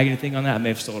tag anything on that? I may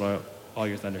have stolen all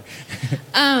your thunder.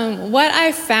 What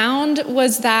I found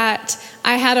was that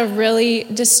I had a really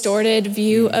distorted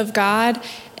view of God,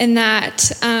 and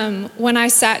that when I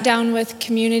sat down with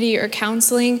community or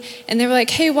counseling and they were like,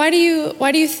 hey, why do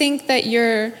you think that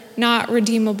you're not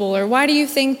redeemable, or why do you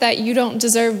think that you don't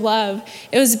deserve love?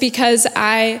 It was because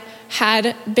I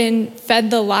had been fed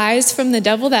the lies from the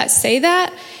devil that say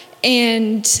that,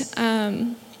 and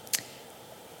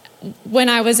when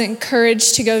I was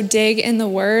encouraged to go dig in the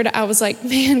Word, I was like,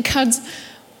 man,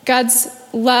 God's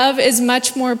love is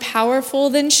much more powerful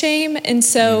than shame. And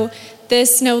so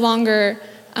this no longer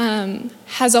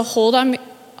has a hold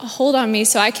on me,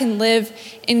 so I can live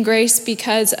in grace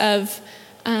because of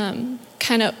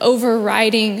kind of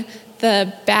overriding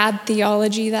the bad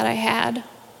theology that I had.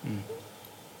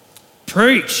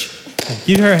 Preach.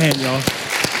 Give her a hand, y'all.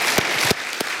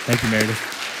 Thank you, Meredith.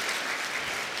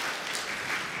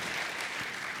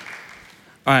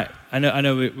 All right, I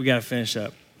know we got to finish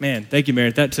up. Man, thank you,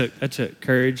 Meredith. That took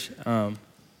courage. I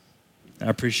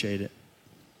appreciate it.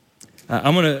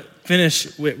 I'm going to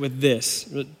finish with this,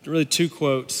 really two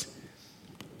quotes.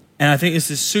 And I think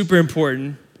this is super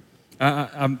important.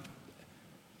 I'm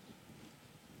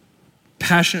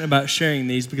passionate about sharing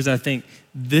these because I think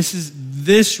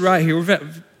this right here,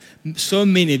 so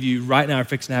many of you right now are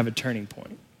fixing to have a turning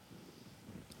point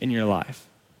in your life.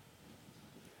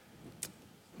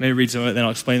 Let me read some of it, then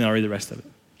I'll explain, then I'll read the rest of it.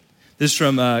 This is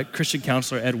from Christian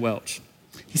counselor Ed Welch.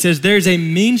 He says, there's a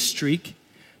mean streak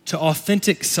to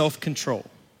authentic self-control.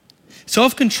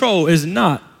 Self-control is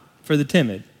not for the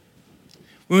timid.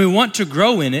 When we want to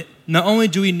grow in it, not only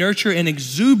do we nurture an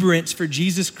exuberance for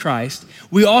Jesus Christ,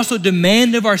 we also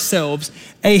demand of ourselves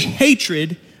a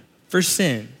hatred for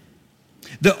sin.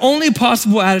 The only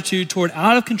possible attitude toward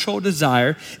out-of-control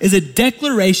desire is a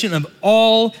declaration of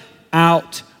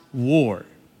all-out war.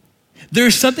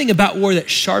 There's something about war that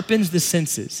sharpens the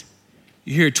senses.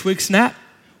 You hear a twig snap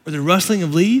or the rustling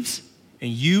of leaves,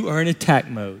 and you are in attack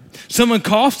mode. Someone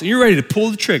coughs, and you're ready to pull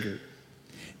the trigger.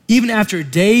 Even after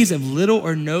days of little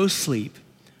or no sleep,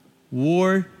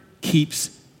 war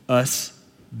keeps us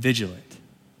vigilant.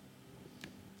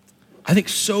 I think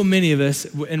so many of us,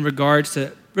 in regards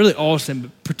to really all sin,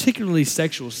 but particularly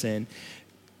sexual sin,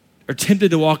 are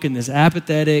tempted to walk in this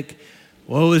apathetic,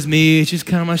 woe is me, it's just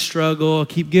kind of my struggle, I'll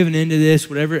keep giving into this,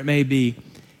 whatever it may be.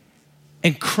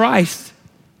 And Christ,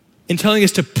 in telling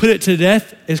us to put it to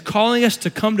death, is calling us to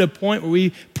come to a point where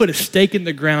we put a stake in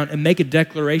the ground and make a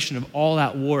declaration of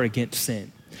all-out war against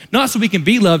sin. Not so we can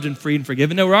be loved and freed and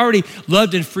forgiven. No, we're already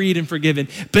loved and freed and forgiven,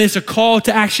 but it's a call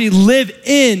to actually live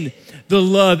in the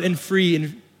love and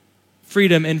freedom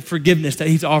and forgiveness that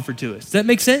he's offered to us. Does that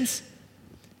make sense?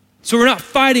 So we're not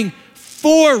fighting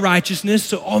for righteousness,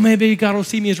 so, maybe God will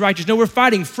see me as righteous. No, we're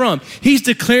fighting from. He's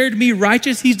declared me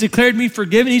righteous. He's declared me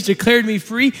forgiven. He's declared me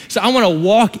free. So I want to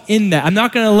walk in that. I'm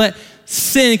not going to let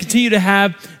sin continue to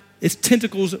have its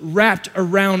tentacles wrapped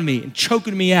around me and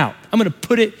choking me out. I'm going to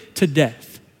put it to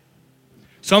death.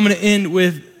 So I'm going to end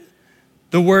with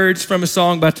the words from a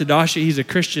song by Tadashi. He's a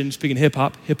Christian, speaking hip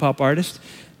hop artist.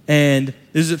 And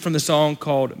this is from the song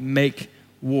called Make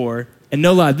War. And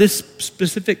no lie, this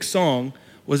specific song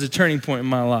was a turning point in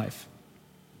my life.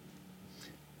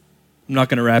 I'm not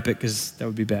going to rap it because that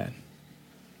would be bad.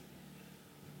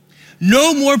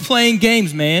 No more playing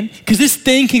games, man, because this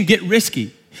thing can get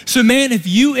risky. So, man, if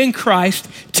you in Christ,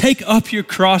 take up your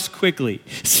cross quickly.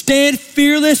 Stand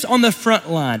fearless on the front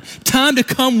line. Time to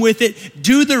come with it.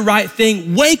 Do the right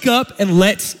thing. Wake up and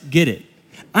let's get it.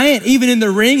 I ain't even in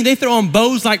the ring. They throw on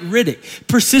bows like Riddick,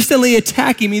 persistently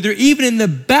attacking me. They're even in the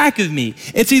back of me.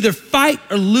 It's either fight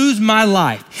or lose my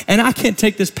life, and I can't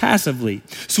take this passively.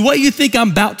 So what you think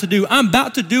I'm about to do? I'm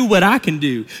about to do what I can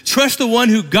do. Trust the one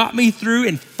who got me through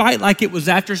and fight like it was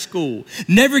after school.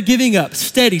 Never giving up,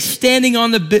 steady, standing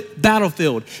on the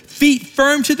battlefield, feet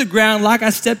firm to the ground like I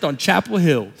stepped on Chapel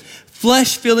Hill.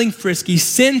 Flesh feeling frisky,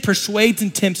 sin persuades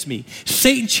and tempts me.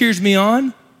 Satan cheers me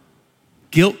on.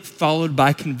 Guilt followed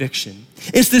by conviction.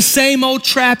 It's the same old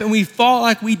trap and we fall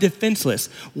like we defenseless.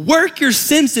 Work your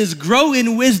senses, grow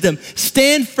in wisdom,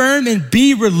 stand firm and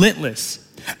be relentless.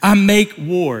 I make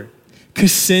war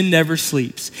because sin never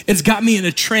sleeps. It's got me in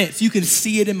a trance. You can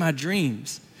see it in my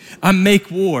dreams. I make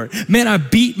war. Man, I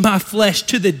beat my flesh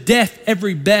to the death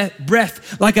every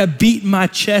breath. Like I beat my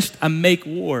chest, I make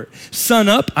war. Sun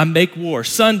up, I make war.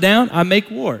 Sun down, I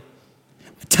make war.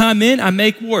 Time in, I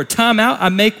make war. Time out, I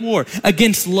make war.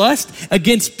 Against lust,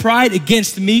 against pride,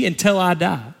 against me until I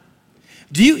die.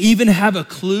 Do you even have a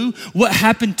clue what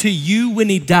happened to you when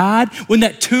he died? When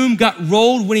that tomb got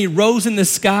rolled, when he rose in the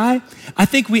sky? I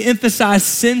think we emphasize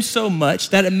sin so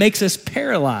much that it makes us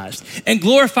paralyzed and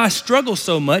glorify struggle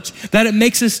so much that it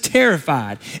makes us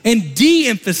terrified and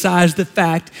de-emphasize the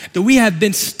fact that we have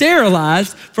been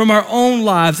sterilized from our own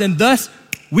lives and thus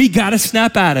we gotta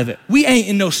snap out of it. We ain't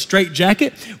in no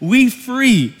straitjacket. We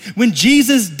free. When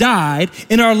Jesus died,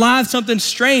 in our lives, something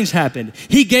strange happened.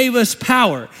 He gave us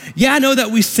power. Yeah, I know that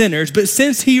we sinners, but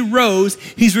since he rose,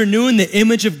 he's renewing the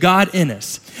image of God in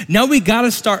us. Now we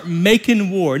gotta start making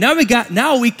war. Now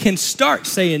we can start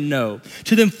saying no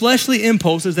to them fleshly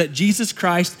impulses that Jesus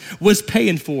Christ was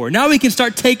paying for. Now we can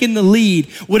start taking the lead.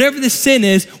 Whatever the sin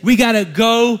is, we gotta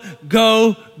go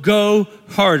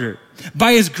harder.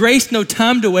 By his grace, no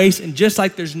time to waste, and just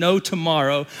like there's no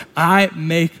tomorrow, I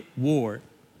make war.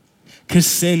 Because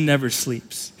sin never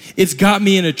sleeps. It's got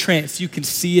me in a trance. You can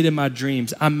see it in my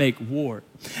dreams. I make war.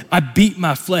 I beat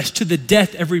my flesh to the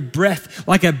death every breath.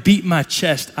 Like I beat my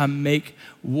chest, I make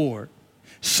war.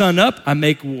 Sun up, I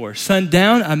make war. Sun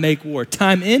down, I make war.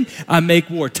 Time in, I make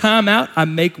war. Time out, I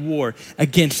make war.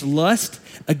 Against lust,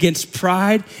 against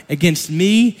pride, against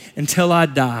me until I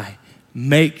die.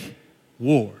 Make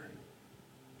war.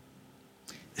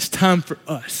 It's time for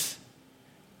us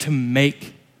to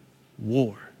make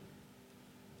war.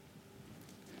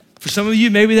 For some of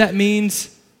you, maybe that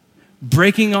means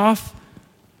breaking off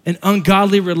an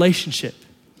ungodly relationship.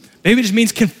 Maybe it just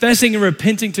means confessing and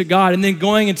repenting to God and then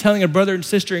going and telling a brother and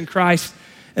sister in Christ.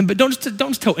 But don't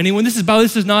just tell anyone. This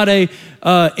is not a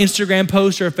Instagram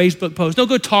post or a Facebook post. No,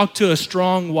 go talk to a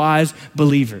strong, wise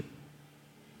believer.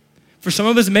 For some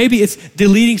of us, maybe it's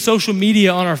deleting social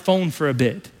media on our phone for a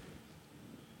bit.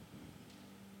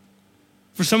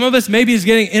 For some of us, maybe it's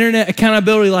getting internet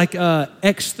accountability like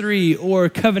X3 or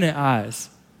Covenant Eyes.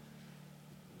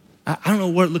 I don't know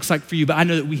what it looks like for you, but I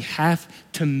know that we have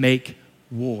to make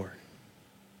war.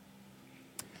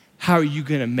 How are you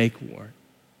going to make war?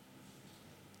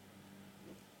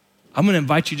 I'm going to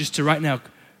invite you just to right now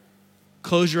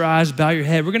close your eyes, bow your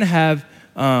head. We're going to have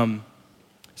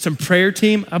some prayer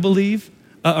team, I believe,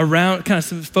 around, kind of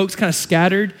some folks kind of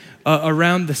scattered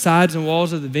around the sides and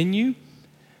walls of the venue.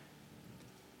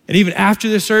 And even after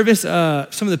the service,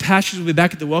 some of the pastors will be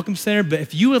back at the Welcome Center. But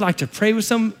if you would like to pray with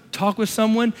someone, talk with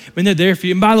someone, they're there for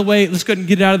you. And by the way, let's go ahead and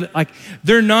get it out of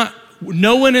it.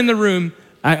 No one in the room,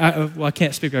 I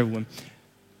can't speak for everyone.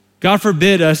 God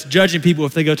forbid us judging people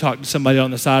if they go talk to somebody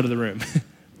on the side of the room.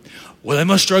 Well, they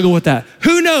must struggle with that.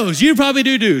 Who knows? You probably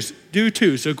do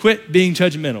too. So quit being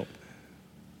judgmental.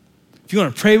 If you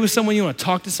want to pray with someone, you want to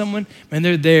talk to someone,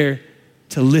 they're there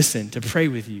to listen, to pray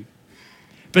with you.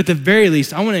 But at the very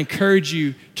least, I want to encourage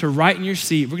you to write in your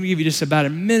seat. We're going to give you just about a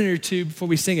minute or two before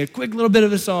we sing a quick little bit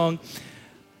of a song.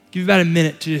 Give you about a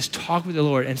minute to just talk with the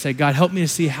Lord and say, God, help me to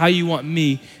see how you want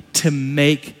me to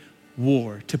make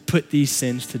war, to put these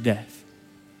sins to death.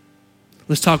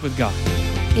 Let's talk with God.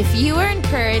 If you are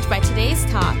encouraged by today's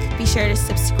talk, be sure to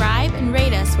subscribe and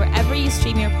rate us wherever you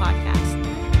stream your podcast.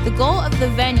 The goal of the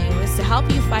venue is to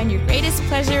help you find your greatest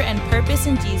pleasure and purpose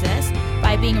in Jesus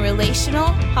by being relational,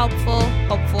 helpful,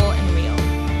 hopeful, and real.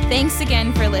 Thanks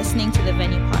again for listening to the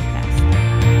Venue Podcast.